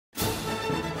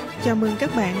Chào mừng các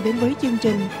bạn đến với chương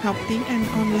trình học tiếng Anh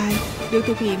online được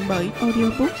thực hiện bởi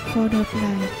Audiobook for the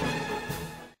Blind.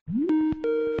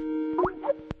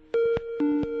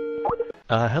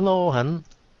 Hello, Han.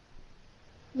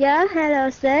 Yeah, hello,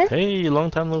 sir. Hey,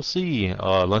 long time no see.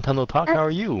 Long time no talk. How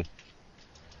are you?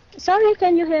 Sorry,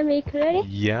 can you hear me clearly?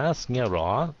 Yes, nghe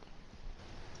rõ.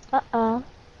 Uh-oh.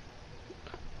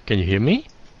 Can you hear me?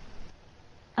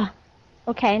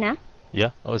 Okay now?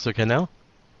 Yeah. Oh, it's okay now?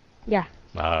 Yeah,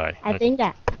 All right. I think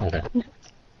that. Okay.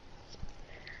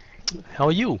 How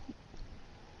are you?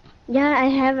 Yeah, I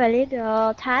have a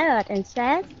little tired and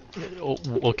sad.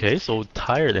 Okay, so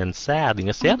tired and sad.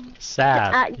 Nghe sad?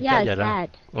 Sad. Yeah, Dạ, dạ. sad.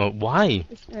 Why?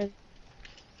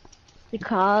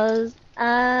 Because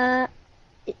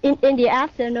in the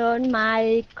afternoon,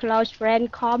 my close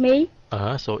friend called me.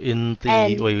 So in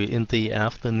the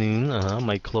afternoon,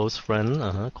 my close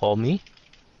friend called me.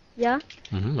 Yeah.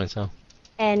 Rồi sao?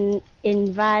 And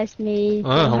invites me.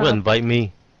 Không có invite me.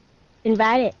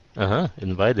 Invited.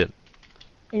 Invited.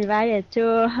 Invited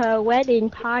to her wedding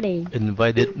party.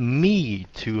 Invited me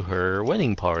to her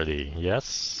wedding party.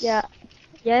 Yes. Yeah.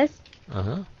 Yes.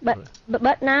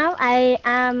 But now I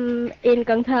am in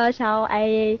Cần Thơ, so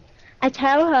I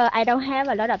tell her I don't have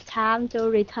a lot of time to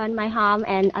return my home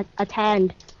and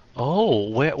attend.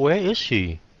 Oh, where is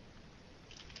she?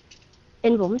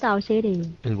 In Vũng Tàu City.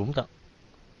 In Vũng Tàu.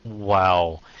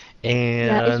 Wow.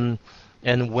 And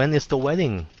when is the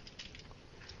wedding?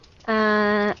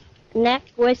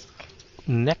 Next week.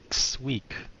 Next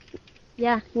week.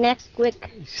 Yeah, next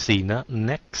week. See, not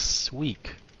next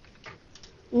week.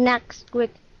 Next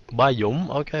week. Ba Dũng,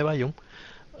 okay, Ba Dũng.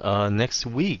 Next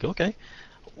week, okay.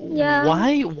 Yeah.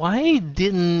 Why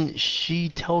didn't she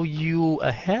tell you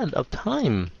ahead of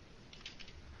time?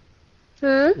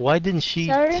 Why didn't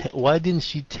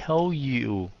she tell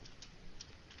you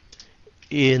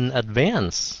in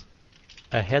advance,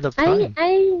 ahead of time?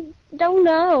 I don't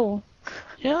know.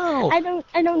 Yeah. I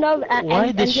don't know.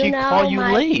 Why did she call you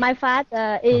late? My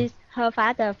father is her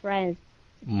father's friend.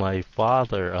 My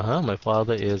father, my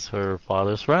father is her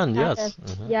father's friend. Yes.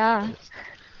 Yeah. Yes.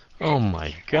 Oh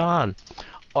my God.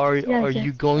 Are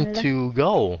you going to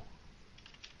go?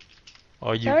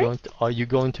 Are you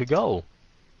going to go?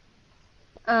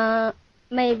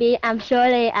 Maybe I'm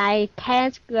surely I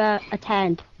can't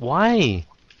attend. Why?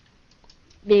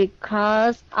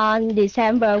 Because on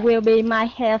December will be my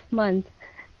health month.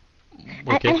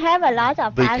 Okay. I have a lot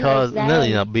of because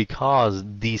no, because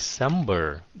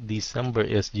December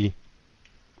is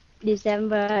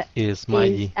December is my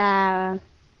is,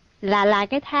 là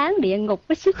cái tháng địa ngục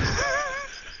với sức.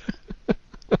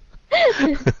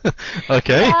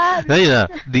 Okay.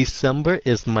 December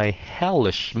is my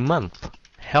hellish month.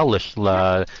 Hellish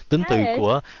là tính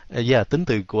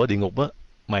từ của địa ngục á.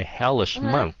 My hellish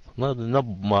month.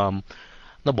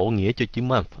 Nó bổ nghĩa cho chữ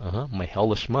month. My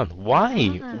hellish month.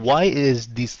 Why? Why is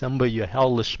December your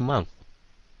hellish month?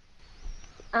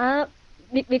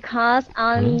 Because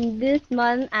on this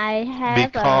month I have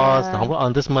không có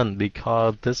on this month.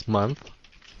 Because this month.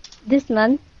 This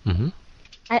month.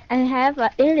 I have an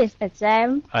English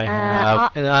exam. I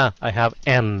have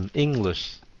an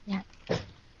English. Yeah.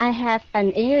 I have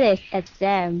an English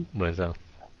exam. Rồi sao?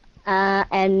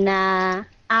 And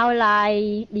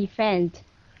outline defense.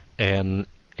 And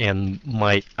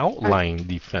my outline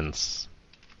defense.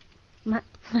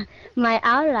 My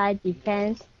outline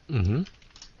defense.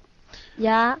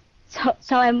 Yeah.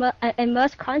 So I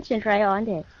must concentrate on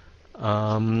it.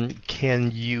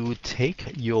 Can you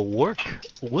take your work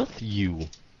with you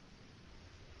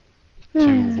to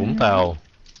Vũng Tàu?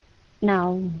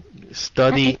 No.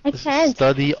 Study I can't.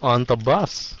 Study on the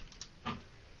bus.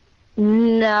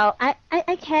 No,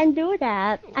 I can't do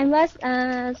that. I must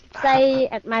stay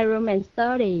at my room and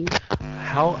study.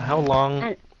 How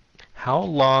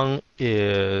long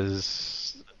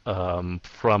is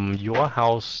from your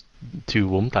house to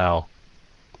Vũng Tàu?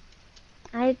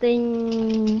 I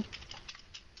think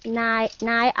 9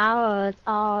 hours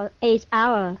or 8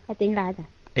 hours. I think like that.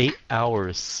 8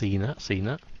 hours. Xì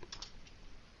nữa.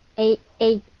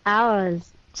 8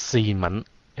 hours. Xì mạnh.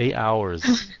 8 hours.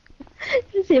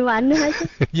 Xì mạnh nữa chứ.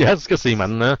 Yes, có xì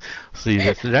mạnh nữa.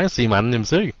 Ráng xì mạnh giùm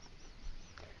xí.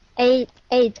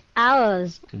 8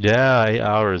 hours. Yeah, 8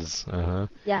 hours.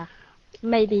 Yeah,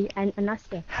 maybe I'm not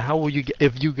sure. How will you get,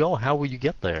 if you go? How will you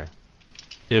get there?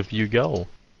 If you go,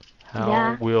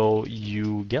 how will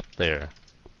you get there?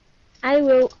 I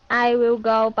will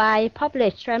go by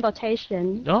public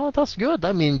transportation. Oh, that's good.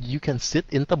 I mean, you can sit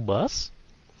in the bus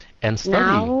and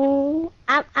study. No,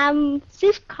 I'm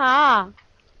sick car.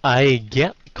 I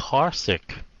get car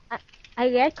sick. I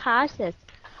get car sick.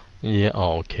 Yeah,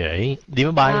 okay. Đi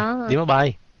máy bay, đi máy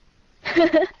bay.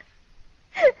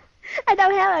 I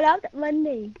don't have a lot of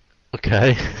money.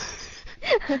 Okay.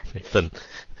 Tình.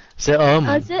 Xe ôm.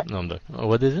 Is it? No,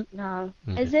 what is it? No.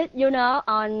 Okay. Is it,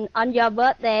 on your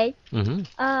birthday?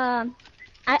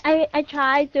 I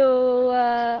try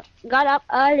to got up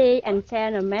early and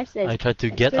send a message. I try to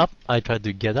get up. I try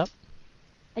to get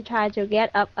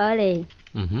up early.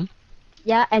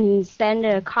 Yeah, and send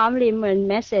a compliment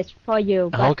message for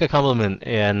you. Okay, compliment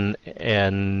and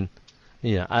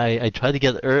yeah, I try to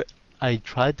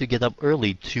get up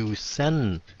early to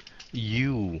send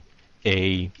you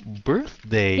a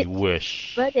birthday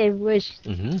wish. Birthday wish.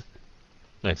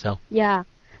 Right, so. Yeah,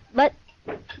 but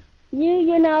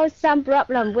you know some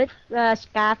problem with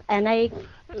Skype, and I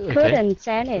couldn't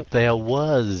send it. There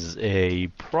was a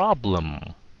problem.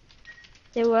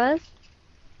 There was.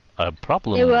 A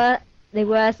problem. There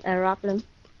was a problem.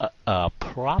 A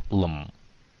problem.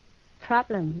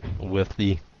 Problem. With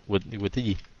the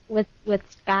With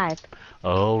Skype.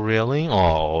 Oh really?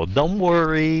 Oh, don't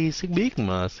worry. Sẽ biết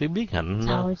mà, sẽ biết Hạnh.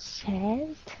 So sad.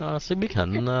 Sẽ biết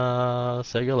Hạnh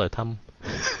sẽ gửi lời thăm.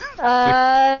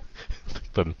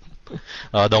 Tình.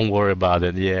 Don't worry about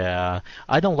it. Yeah,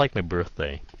 I don't like my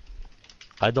birthday.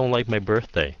 Rồi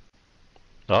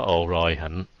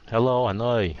Hạnh. Hello Hạnh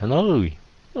ơi.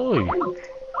 Ôi.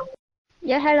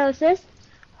 Yeah, hello sis.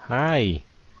 Hi.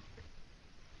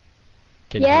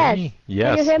 Can Yes. you hear me?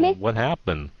 Yes. Can you hear me? What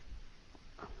happened?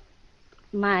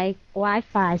 My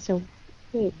Wi-Fi so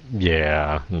weak.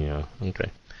 Yeah. Okay.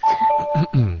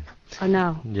 Oh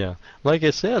no. Yeah. Like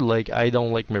I said, I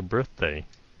don't like my birthday.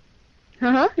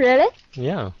 Really?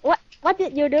 Yeah. What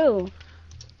did you do?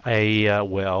 I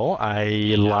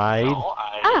lied.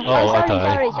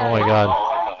 Sorry. Oh my god.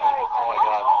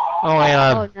 Oh my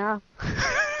god. Oh no.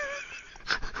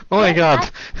 Oh my god.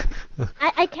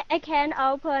 I can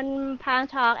open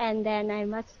Paltalk and then I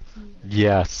must.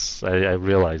 Yes, I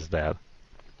realized that.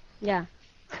 Yeah.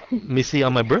 Missy,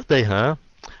 on my birthday, huh?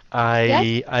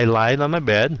 Yes? I lied on my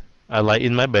bed. I lied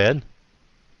in my bed.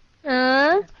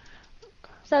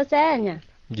 So sad.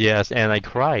 Yes, and I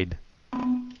cried.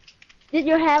 Did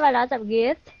you have a lot of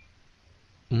gifts?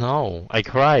 No, I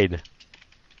cried.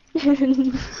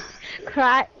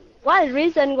 Cry. What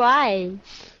reason why?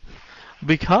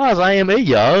 Because I am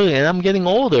young and I'm getting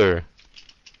older.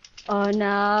 Oh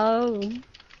no.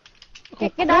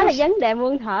 Cái đó là vấn đề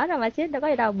muôn thuở rồi mà xíu đâu có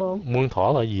gì đâu buồn. Muôn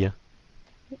thuở là gì vậy?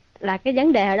 Là cái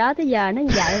vấn đề hồi đó tới giờ nó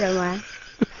như vậy rồi mà.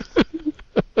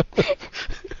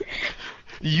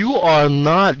 You are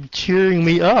not cheering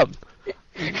me up.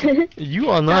 You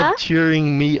are not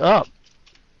cheering me up.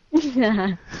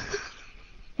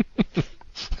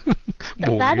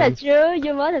 That is true.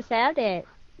 You must accept it.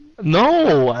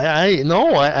 No, I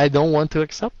don't want to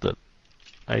accept it.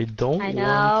 I don't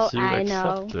want to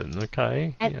accept it.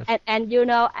 Okay. And you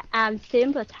know I'm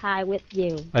sympathize with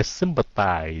you. I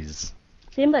sympathize.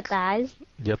 Sympathize.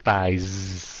 Yeah,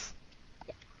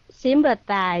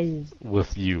 Sympathize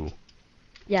with you.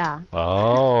 Yeah.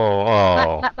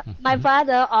 Oh. My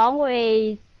father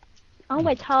always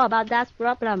talk about that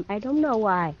problem. I don't know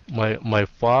why. My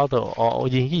father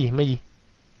gì?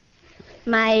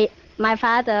 My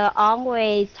father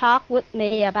always talk with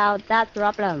me about that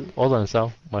problem. Ủa là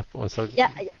sao? Sao? Yeah.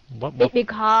 What?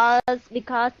 Because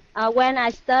when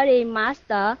I study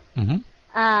master,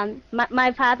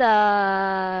 my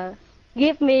father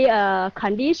give me a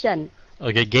condition.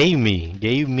 Okay, gave me.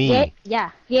 Gave me a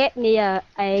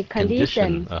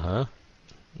condition.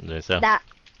 So.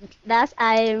 That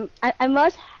I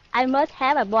must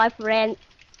have a boyfriend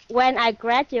when I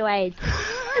graduate.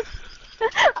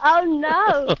 Oh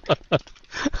no!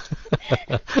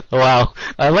 Wow,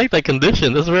 I like that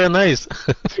condition. That's very nice.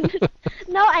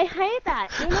 No, I hate that.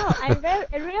 You know, I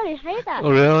really hate that.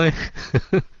 Oh, really?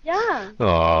 Yeah.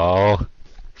 Oh.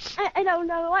 I don't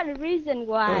know what the reason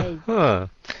why.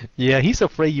 Yeah, he's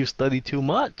afraid you study too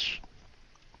much.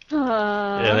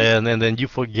 And then you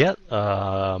forget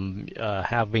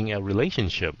having a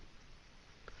relationship.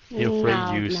 He's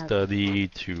afraid you study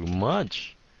too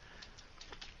much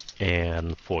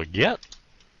and forget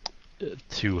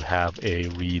to have a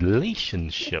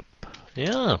relationship.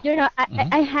 Yeah. You know,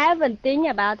 I haven't think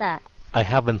about that. I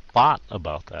haven't thought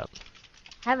about that.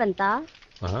 Haven't thought?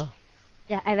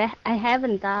 Yeah, I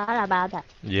haven't thought about that.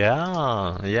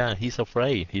 Yeah, he's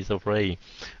afraid.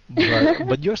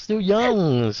 But you're still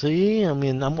young, see? I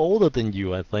mean, I'm older than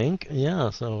you, I think. Yeah,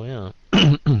 so yeah.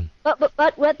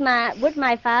 But with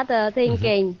my father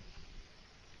thinking,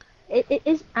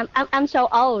 I'm so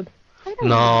old.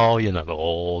 No, you're not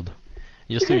old.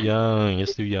 You're still young.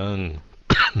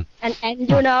 and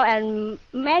you know, and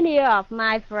many of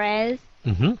my friends,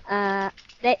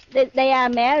 they are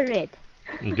married.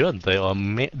 Good, they are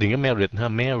đừng có married ha,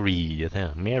 married vậy thôi,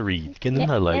 married, cái nín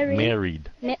hơi lại married.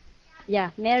 Yeah,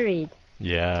 married.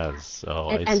 Yes,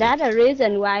 and that's the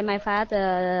reason why my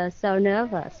father so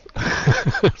nervous.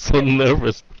 So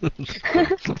nervous.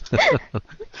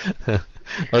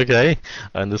 Okay,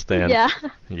 I understand.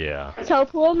 Yeah. So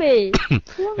poor me.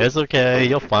 It's okay.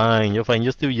 You're fine. You're fine.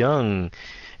 You're still young,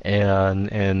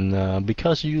 and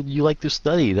because you like to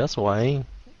study, that's why.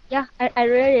 Yeah, I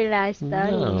really like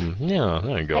studying. Yeah,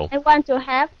 there you go. I want to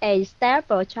have a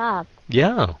stable job.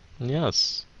 Yeah.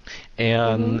 Yes.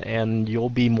 And you'll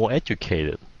be more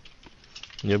educated.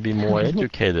 You'll be more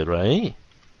educated, right?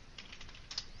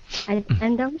 I'm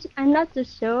not too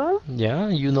sure. Yeah,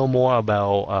 you know more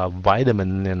about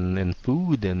vitamin and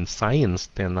food and science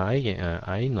than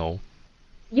I know.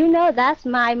 You know, that's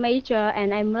my major,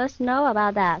 and I must know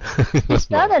about that.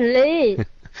 Certainly.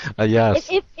 Yes.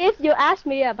 If you ask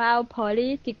me about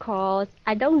political,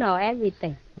 I don't know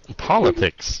everything.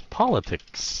 Politics.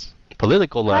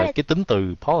 Political là cái tính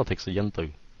từ, politics là danh từ.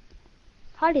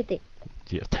 Politics.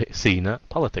 Yeah, xì nữa,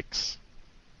 politics.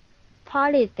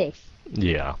 Politics.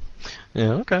 Yeah.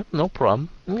 Yeah, okay, no problem.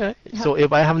 Okay. So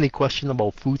if I have any question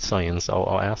about food science,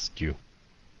 I'll ask you.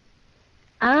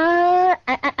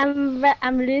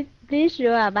 I'm really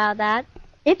sure about that.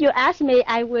 If you ask me,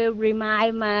 I will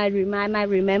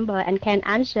remember and can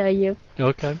answer you.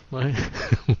 Okay.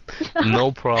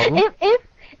 No problem.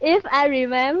 If I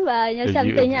remember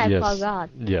something I forgot.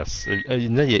 Yes.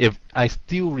 If I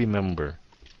still remember.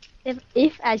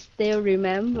 If I still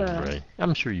remember. Right.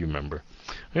 I'm sure you remember.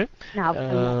 Okay. No, I'm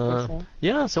not sure.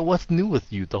 Yeah, so what's new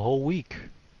with you the whole week?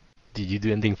 Did you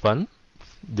do anything fun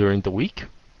during the week?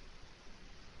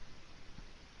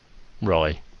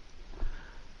 Rồi.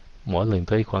 Mỗi lần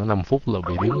tới khoảng 5 phút là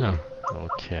bị đứng à.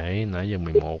 Okay, nãy giờ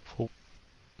 11 phút.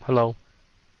 Hello.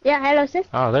 Yeah, hello sis.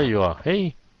 Ah, there you are.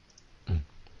 Hey.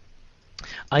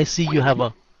 I see you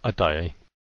have a die.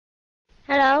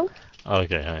 Hello.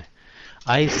 Okay, hi.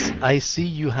 I see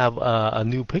you have a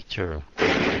new picture.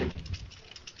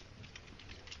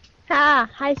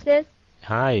 Hi sis.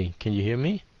 Hi, can you hear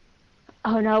me?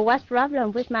 Oh no, what's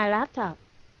problem with my laptop?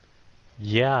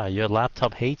 Yeah, your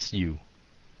laptop hates you.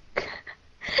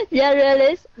 Yeah,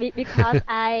 really? Because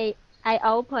I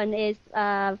open it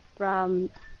from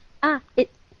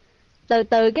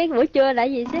từ cái buổi trưa là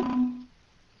gì chứ?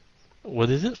 What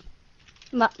is it?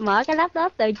 Mở cái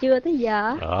laptop từ trưa tới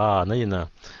giờ. Nói gì nè.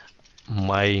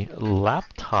 My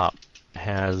laptop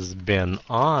has been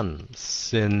on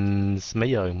since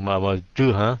mấy giờ mà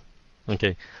trưa hả?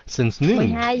 Okay, since noon.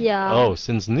 12 giờ. Oh,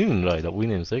 since noon rồi, đọc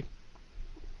William Six.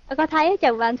 Có thấy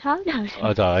chồng bạn thoát rồi.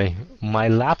 Trời,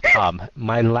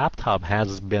 my laptop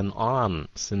has been on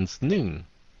since noon.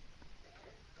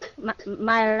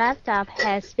 My laptop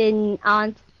has been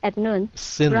on at noon.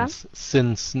 Since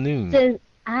noon.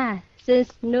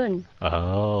 Since noon.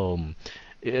 Oh,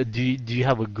 do you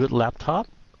have a good laptop?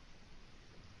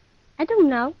 I don't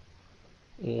know.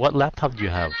 What laptop do you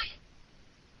have?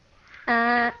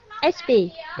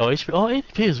 HP. Oh, HP. Oh,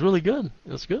 HP is really good.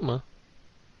 That's good, man.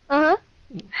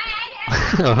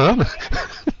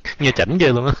 Nghe chảnh ghê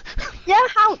luôn á. Yeah,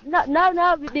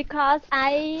 no, because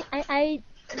I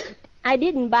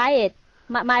didn't buy it.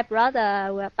 My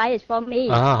brother will buy it for me.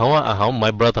 Không,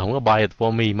 my brother không có buy it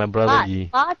for me. My brother gì?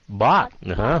 Bought.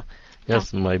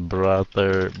 Yes, my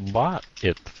brother bought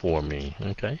it for me.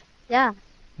 Okay. Yeah.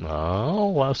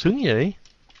 Oh, wow, sướng vậy.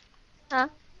 Hả?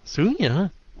 Sướng vậy hả?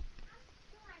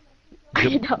 I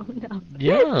don't know.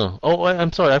 Yeah. Oh,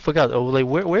 I'm sorry, I forgot. Oh, like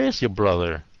where is your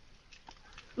brother?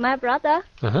 My brother?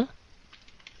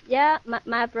 Yeah,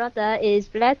 my brother is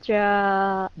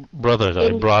lecturer. Brother.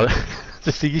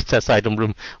 Just sai trong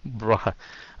room.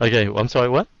 Okay, I'm sorry,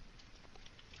 what?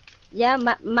 Yeah,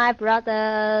 my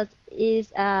brother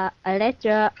is a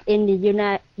lecturer in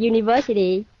the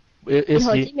university in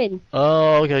Hồ Chí Minh.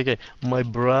 Oh, okay. My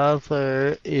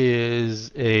brother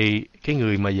is cái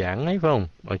người mà giảng ấy phải không?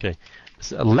 Okay.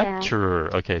 It's a lecturer.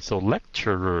 Yeah. Okay, so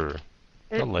lecturer.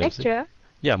 Lecturer?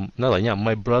 Yeah, nói lại nha.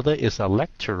 My brother is a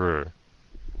lecturer.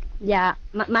 Yeah,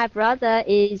 my brother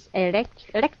is a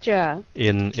lecturer.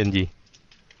 In gì?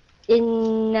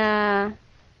 In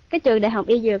cái trường đại học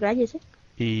y dược là gì chứ?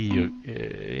 Y dược.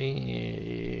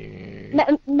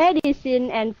 Medicine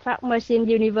and Pharmacy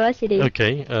University.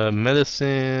 Okay,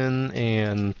 Medicine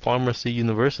and Pharmacy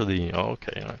University.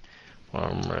 Okay,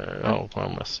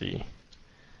 Pharmacy.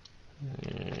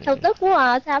 Sao tức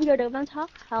quá à? Sao không vô được ban thoát?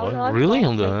 Really?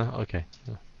 Không được hả? Okay.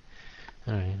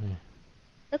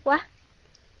 Tức quá.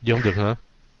 Vô không được hả?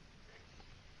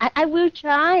 I will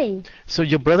try. So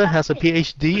your brother has a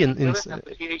PhD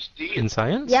in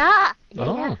science? Yeah.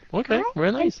 Oh, yeah. okay, Hi,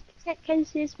 very nice. Can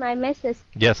see my message?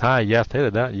 Yes, hi, yes, thấy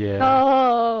rồi đó, yeah.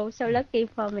 Oh, so lucky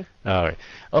for me. Alright.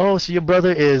 Oh, so your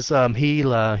brother is he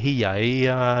dạy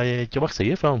cho bác sĩ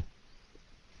phải không?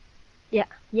 Yeah,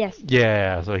 yes.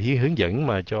 Yeah, rồi he hướng dẫn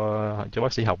mà cho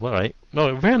bác sĩ học đó, right?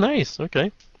 No, very nice. Okay.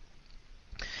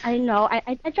 I know. I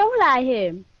don't like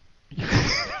him.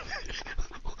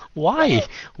 Why?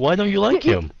 Why don't you like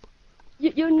him?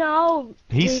 You know.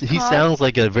 He sounds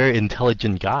like a very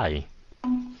intelligent guy.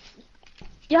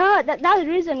 Yeah, that's the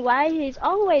reason why he's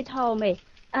always told me,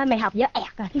 mày học dở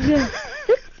ẹt à.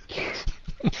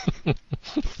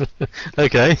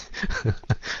 Okay.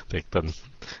 Thiệt tình.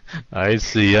 I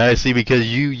see, because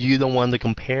you don't want to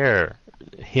compare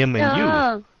him and you.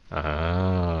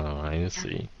 Ah, I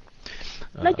see.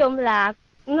 Nói chung là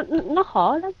nó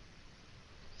khổ lắm.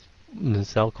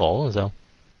 Sao khổ là sao?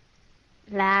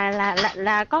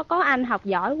 Là có anh học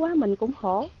giỏi quá mình cũng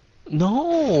khổ. No,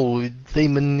 thì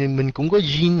mình cũng có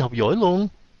gene học giỏi luôn.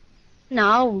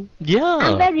 No. Yeah.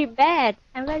 I'm very bad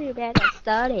at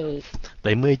study.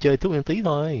 Tại mê chơi thuốc em tí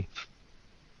thôi.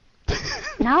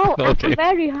 No, Okay. I'm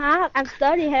very hard. I'm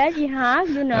study very hard,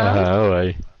 you know.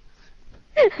 Alright.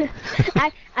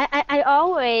 I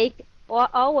always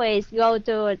go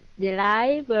to the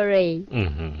library.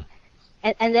 Mm-hmm.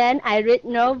 And then I read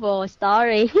novel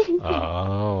story.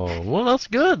 Oh, well, that's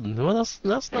good. Well, that's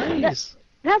nice.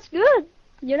 That's good,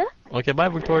 you know. Okay, bye,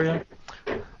 Victoria.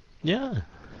 Yeah.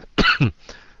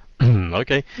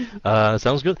 Okay.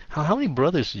 Sounds good. How many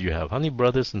brothers do you have? How many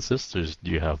brothers and sisters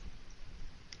do you have?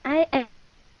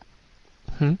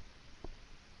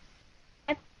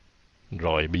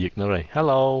 Rồi, bị giật nữa rồi.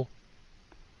 Hello.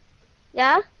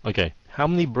 Yeah. Okay. How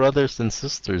many brothers and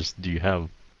sisters do you have?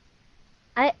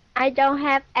 I don't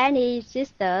have any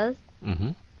sisters.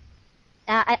 Mm-hmm.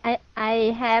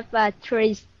 I have 3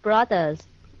 brothers.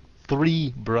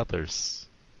 3 brothers.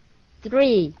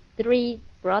 3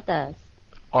 brothers.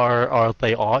 Are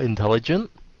they all intelligent?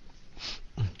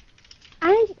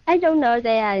 I don't know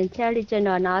they are intelligent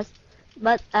or not,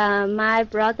 but my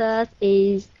brother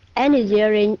is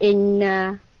engineering in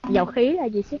dầu khí là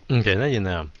gì chứ? Okay, nói gì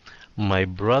nào? My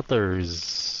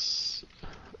brothers.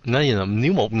 Nói gì nào?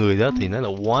 Nếu một người đó thì nó là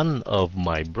one of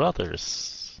my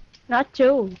brothers. Not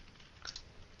two.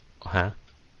 Hả?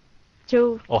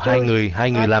 Two.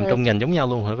 Hai người làm trong ngành giống nhau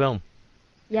luôn hả, phải không?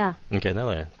 Yeah. Okay,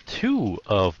 nó là two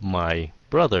of my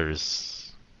brothers.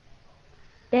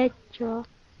 That's true.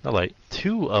 Nó là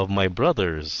two of my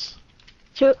brothers.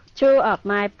 Two of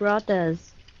my brothers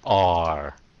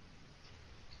are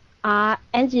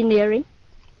engineering.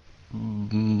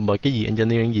 Mà cái gì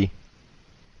engineering gì?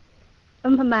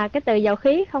 Mà cái từ dầu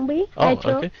khí không biết. Oh,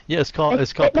 okay. Yeah, it's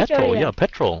called petrol. Yeah,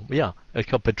 petrol. Yeah,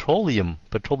 it's called petroleum.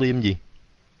 Petroleum gì?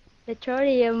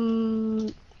 Petroleum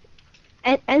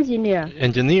engineer.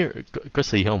 Engineer có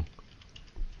gì không?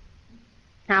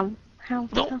 Không.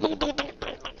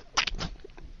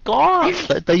 Có,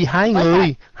 tại hai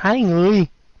người.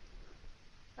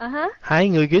 Hai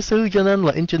người kỹ sư cho nên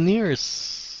là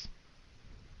engineers.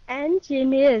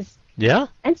 Engineers. Yeah.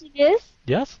 Engineers.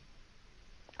 Yes.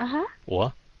 Ủa?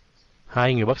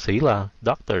 Hai người bác sĩ là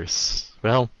doctors,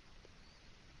 phải không?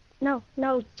 No,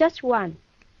 just one.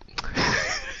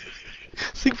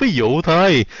 Xin ví dụ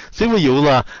thôi. Xin ví dụ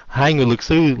là hai người luật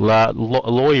sư là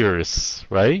lawyers,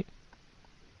 right?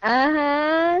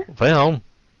 Phải không?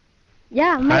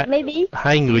 Yeah, maybe.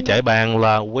 Hai người chạy bàn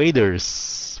là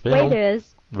waiters, phải không?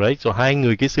 Right, so hai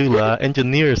người kỹ sư là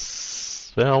engineers,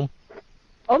 phải không?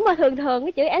 Ủa mà thường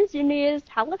cái chữ engineers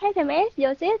không có thấy thêm S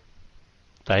vô xít.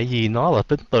 Tại vì nó là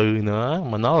tính từ nữa,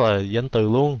 mà nó là danh từ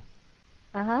luôn.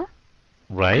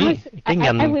 Right, cái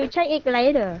ngành... I will check it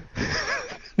later.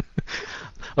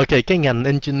 Ok, cái ngành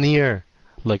engineer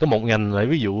là có một ngành là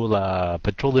ví dụ là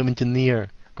petroleum engineer,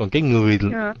 còn cái người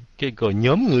còn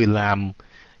nhóm người làm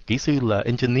kỹ sư là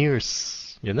engineers,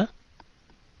 vậy đó.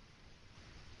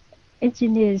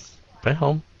 Engineers. Phải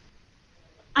không?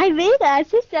 Ai biết à,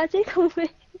 Sít không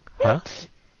biết. Hả?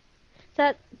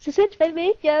 Sao Sít phải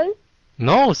biết chứ?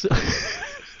 No,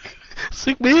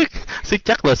 Sít biết, Sít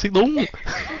chắc là Sít đúng.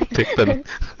 Thiệt tình.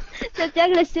 Sao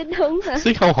chắc là Sít đúng hả?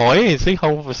 Sít không hỏi,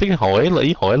 Sít hỏi là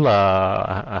ý hỏi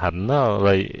là Hạnh đó,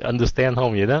 rồi understand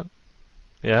không vậy đó.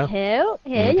 Yeah. Hiểu,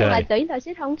 okay. Nhưng mà tưởng là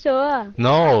Sít không sure.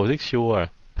 No, Sít sure.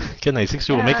 Cái này Sít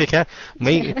sure, mấy cái khác,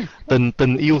 mấy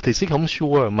tình yêu thì Sít không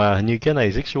sure, mà như cái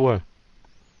này Sít sure.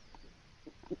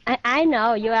 I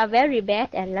know you are very bad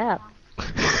at love.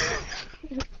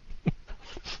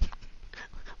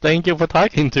 Thank you for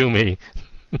talking to me.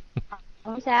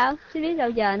 Không sao, Sít biết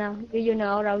rau dền không? Do you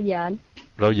know rau dền?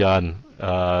 rau dền,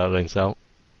 rồi sao?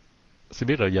 Sẽ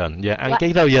biết rau dền. Dạ, ăn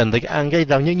cái rau dền thì ăn cái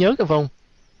rau nhớt nhớt phải không?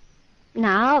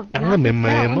 Ăn nó mềm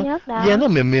mềm á. Dạ, nó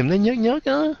mềm mềm, nó nhớt nhớt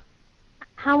á.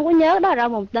 Không có nhớ đó, rau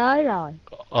mồng tơi rồi.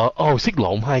 Xích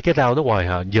lộn hai cái rau đó hoài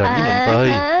hả? Dền với mồng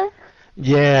tơi.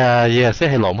 Yeah, sẽ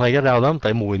hay lộn hai cái rau lắm,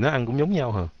 tại mùi nó ăn cũng giống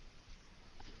nhau hả?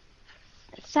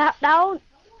 Sao đâu?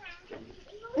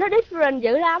 Nó different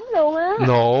dữ lắm luôn á.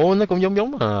 No, nó cũng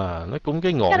giống à, nó cũng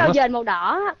cái ngọn. Cái rau dền màu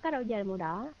đỏ, cái rau dền màu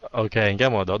đỏ. Ok, cái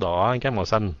màu đỏ đỏ, cái màu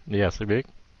xanh. Yeah, sẽ biết.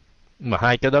 Mà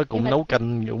hai cái đó cũng nấu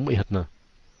canh cũng y hệt nè.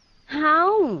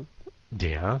 Không.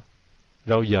 Dạ.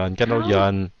 Rau dền, canh rau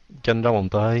dền, canh rau mồng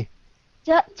tơi.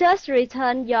 Just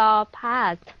return your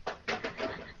past.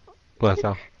 Là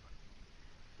sao?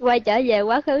 Quay trở về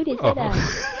quá khứ đi sẽ đàn.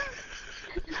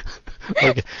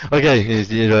 Ok,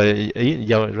 rồi ý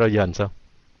rau dền sao?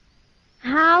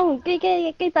 Không,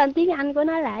 cái tên tiếng Anh của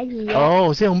nó là gì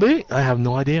vậy? Sẽ không biết. I have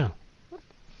no idea.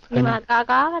 Nhưng mà có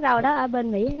cái rau đó ở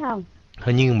bên Mỹ hay không?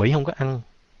 Hình như Mỹ không có ăn.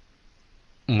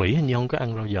 Mỹ hình như không có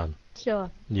ăn rau dền. Sure.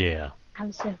 Yeah.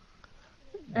 I'm sure.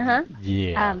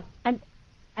 Yeah.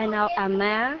 I know a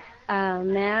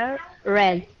mare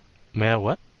red. Mare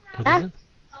what?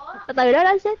 Từ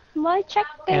đó xích mới check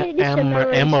cái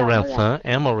dictionary. Amaranth hả?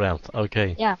 Amaranth, ok.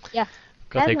 Yeah.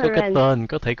 Có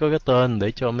thể có cái tên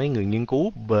để cho mấy người nghiên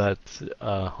cứu, but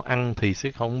ăn thì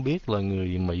sẽ không biết là người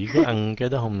Mỹ có ăn cái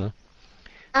đó không nữa.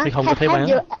 Sẽ không có thấy bán.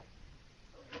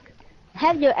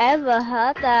 Have you ever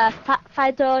heard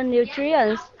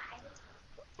phytonutrients?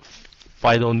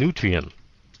 Phytonutrient.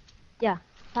 Yeah.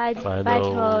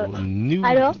 Phytonutrient.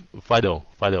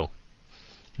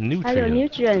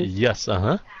 Yes,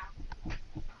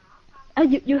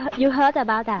 You heard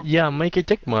about that? Yeah, mấy cái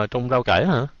chất mà trong rau cải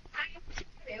hả?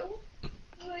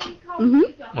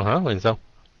 Rồi sao?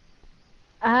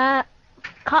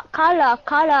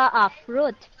 Color of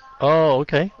fruit.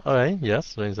 Okay. Alright.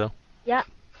 Yes, rồi sao? Yeah.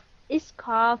 It's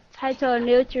called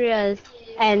phytonutrients,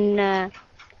 and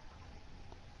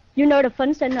you know the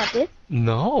function of it?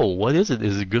 No, what is it?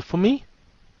 Is it good for me?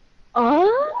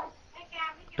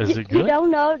 Is it good? You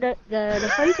don't know the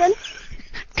function?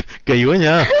 Kỳ quá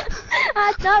nha.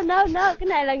 No, cái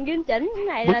này là nghiêm chỉnh, cái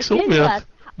này là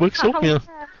bức xúc nha.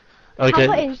 Okay.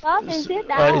 Không có involved in this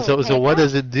đâu. So what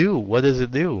does it do? What does it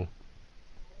do?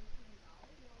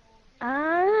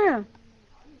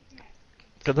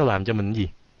 Cái đó làm cho mình gì?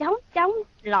 Chống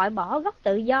loại bỏ gốc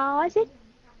tự do á xích.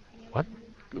 What?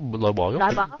 Loại bỏ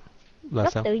gốc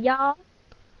sao? Tự do.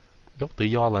 Gốc tự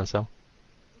do là sao?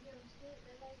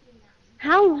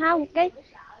 Không,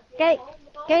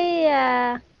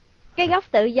 cái gốc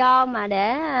tự do mà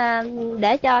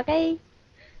để cho cái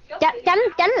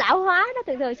tránh lão hóa đó,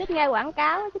 thường xích nghe quảng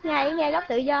cáo, xích nghe gốc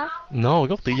tự do. No,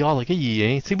 gốc tự do là cái gì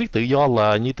vậy? Xích biết tự do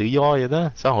là như tự do vậy đó,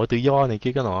 xã hội tự do này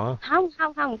kia cái nọ.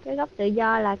 Không, cái gốc tự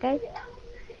do là cái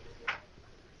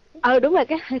đúng rồi,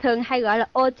 cái thường hay gọi là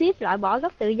OTIF, loại bỏ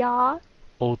gốc tự do.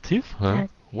 OTIF hả?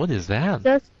 What is that?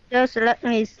 Just let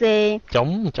me see.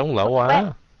 Chống lão hóa.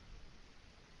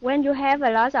 When you have a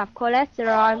lot of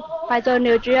cholesterol,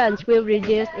 phytonutrients will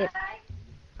reduce it.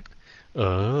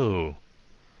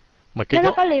 Mà cái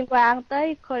nó có liên quan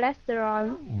tới cholesterol.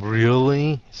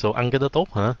 Really? So ăn cái đó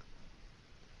tốt hả?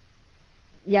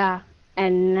 Yeah,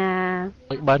 and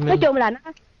nói chung là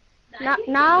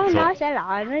nó sẽ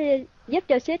nó giúp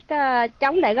cho xích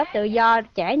chống lại gốc tự do,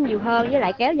 trẻ nhiều hơn, với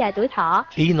lại kéo dài tuổi thọ.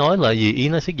 Ý nói là gì? Ý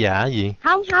nói xích dạ gì?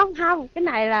 Không, cái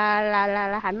này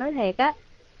là Hạnh nói thiệt á.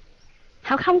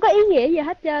 Không có ý nghĩa gì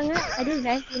hết trơn á. I didn't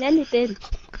mean anything.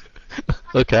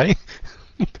 Okay.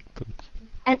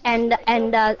 And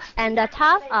the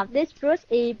top of this fruit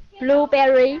is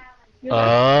blueberry.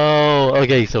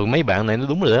 Okay, so mấy bạn này nó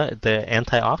đúng rồi đó. The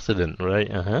antioxidant,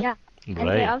 right? Yeah.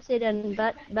 Antioxidant,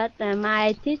 but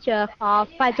my teacher for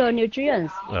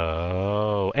phytonutrients.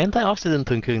 Antioxidant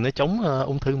thường nó chống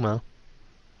ung thư mà.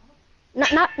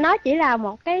 Nó chỉ là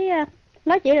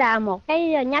một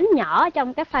cái nhánh nhỏ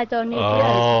trong cái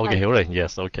phytonutrients. Okay, hiểu rồi.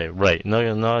 Yes, okay, right.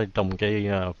 Nó trong cái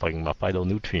phần mà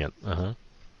phytonutrient.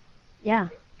 Yeah.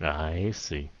 I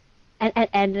see.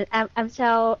 And I'm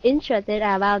so interested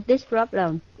about this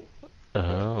problem.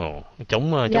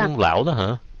 Chống lão đó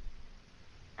hả?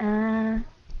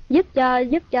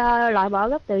 Giúp cho loại bỏ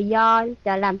gốc tự do,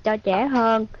 và làm cho trẻ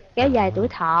hơn, kéo dài tuổi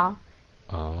thọ.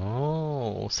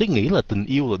 Xích nghĩ là tình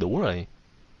yêu là đủ rồi.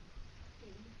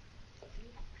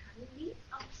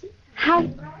 Không,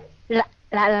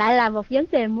 lại là một vấn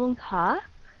đề muôn thuở.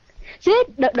 Xích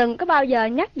đừng có bao giờ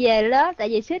nhắc về lớp, tại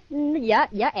vì Xích nó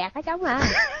dở ẹt hết trống à.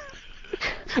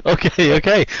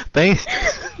 Okay.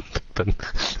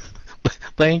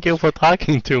 Thank you for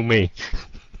talking to me.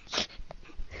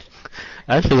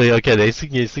 Actually, okay, để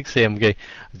Sức xem, okay.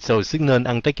 So, Sức nên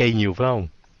ăn trái cây nhiều phải không?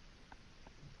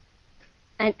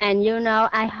 And you know,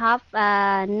 I hope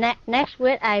next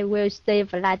week I will still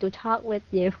like to talk with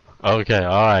you. Okay,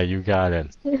 alright, you got it.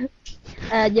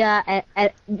 Yeah,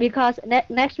 because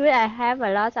next week I have a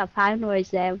lot of final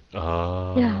exam.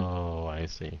 Oh, yeah. I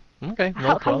see. Okay, no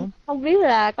không, problem. Không biết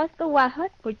là có qua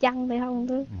hết mùa trăng hay không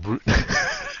thôi.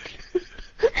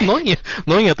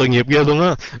 nói nghe tội nghiệp ghê luôn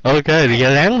á. Ok, thì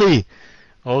nghe ráng đi.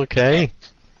 Ok.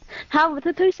 Không,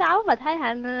 thứ sáu mà thấy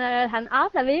Hạnh off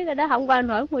là biết rồi đó, không qua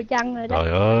nổi mùa trăng rồi đó.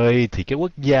 Trời ơi, thì cái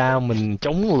quốc gia mình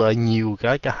chống lại nhiều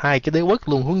cả hai cái đế quốc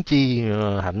luôn, huống chi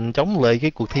Hạnh chống lại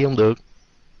cái cuộc thi không được.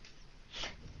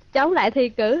 Chống lại thi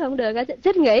cử không được á,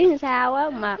 Xích nghĩ làm sao á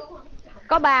mà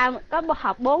có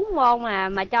học 4 môn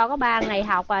mà cho có 3 ngày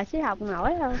học à, Xích học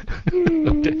nổi không?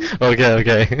 Ok.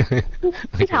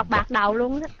 Xích học bạc đầu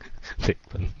luôn á.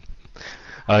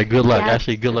 Good luck,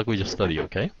 actually good luck with your study,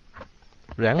 okay?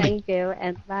 Ráng đi. Thank you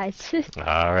and bye.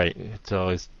 Alright, so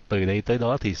từ đây tới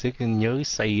đó thì sẽ nhớ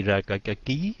xây ra cả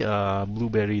ký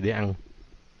blueberry để ăn.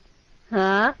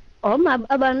 Hả? Ủa mà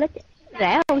ở bên nó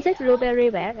rẻ không? Xích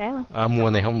blueberry rẻ không? Mùa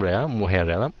này không rẻ, mùa hè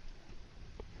rẻ lắm.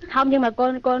 Không, nhưng mà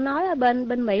cô nói ở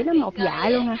bên Mỹ nó một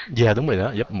dại luôn hả? Yeah, đúng rồi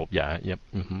đó, một dại,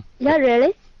 Yeah,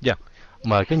 really? Yeah,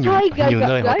 mà cái nhiều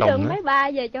nơi họ trồng gửi đường máy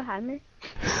bay về cho Hạnh đi.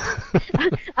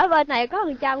 Ở bên này có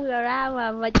 100 gram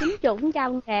mà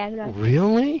 90-100 rồi.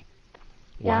 Really?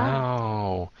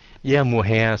 Wow. Yeah, mùa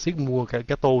hè Siết mua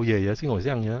cả tô về vậy, Siết ngồi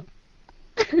Siết ăn vậy đó.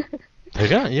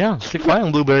 Thiệt á, yeah, Siết khoái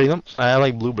ăn blueberry lắm. I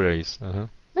like blueberries.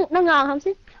 Nó ngon không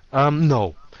Siết? No.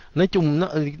 Nói chung nó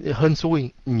hên xui,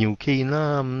 nhiều khi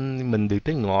mình được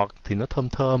tới ngọt thì nó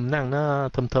thơm, nó ăn nó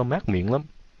thơm mát miệng lắm.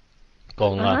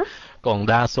 Còn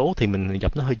đa số thì mình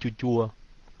gặp nó hơi chua.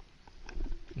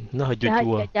 Nó hơi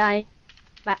chua. Trời.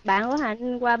 Bạn của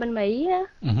Hạnh qua bên Mỹ á,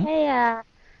 thấy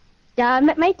trời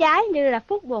mấy trái như là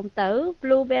phúc bồn tử,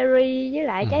 blueberry với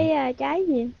lại trái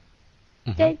gì?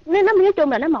 Trái, nó nói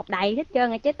chung là nó mọc đầy hết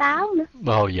trơn, trái táo nữa.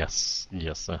 Oh yes.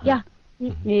 Yeah,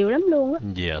 nhiều lắm luôn á.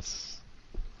 Yes.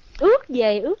 Ước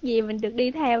gì mình được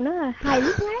đi theo nó hay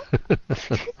lắm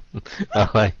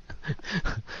Alright.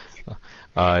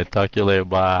 Alright, talk to you later,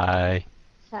 bye.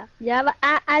 Yeah, but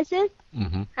I said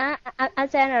I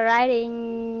send a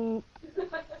writing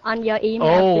on your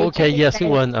email. Oh, okay, yes, you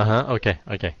won.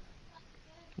 Okay.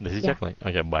 This is exactly.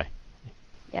 Okay, bye.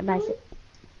 Yeah, bye.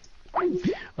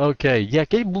 Okay, yeah,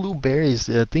 cái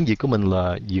blueberries tiếng Việt của mình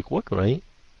là Việt Quốc, right?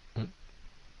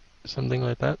 Something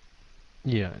like that.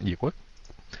 Yeah, Việt Quốc.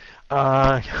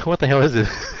 What the hell is it?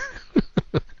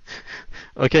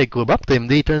 Okay, cô bắp tìm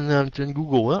đi trên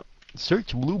Google á,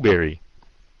 search blueberry.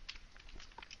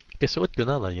 Cái số ít của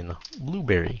nó là gì nào?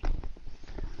 Blueberry.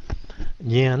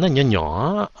 Yeah, nó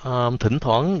nhỏ, thỉnh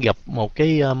thoảng gặp một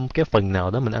cái phần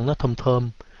nào đó mình ăn nó thơm.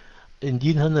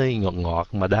 Với nó hơi ngọt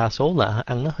mà đa số là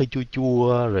ăn nó hơi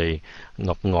chua rồi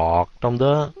ngọt trong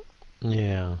đó.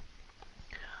 Yeah.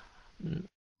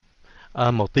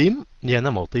 Màu tím. Yeah,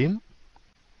 nó màu tím.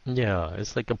 Yeah,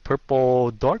 it's like a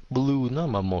purple dark blue, nó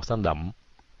mà màu xanh đậm.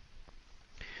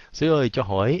 Sư ơi cho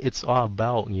hỏi it's all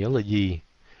about nghĩa là gì?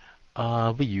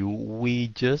 Ví dụ we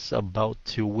just about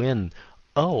to win.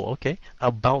 Oh, okay.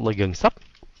 About là gần sắp.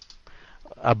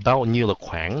 About như là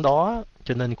khoảng đó,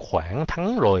 cho nên khoảng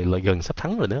thắng rồi là gần sắp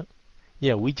thắng rồi đó.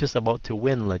 Yeah, we just about to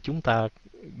win là chúng ta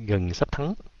gần sắp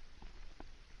thắng.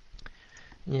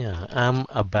 Yeah, I'm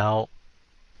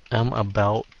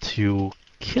about to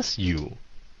kiss you.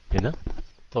 You know?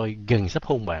 Tôi gần sắp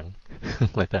hôn bạn.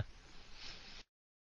 Like that.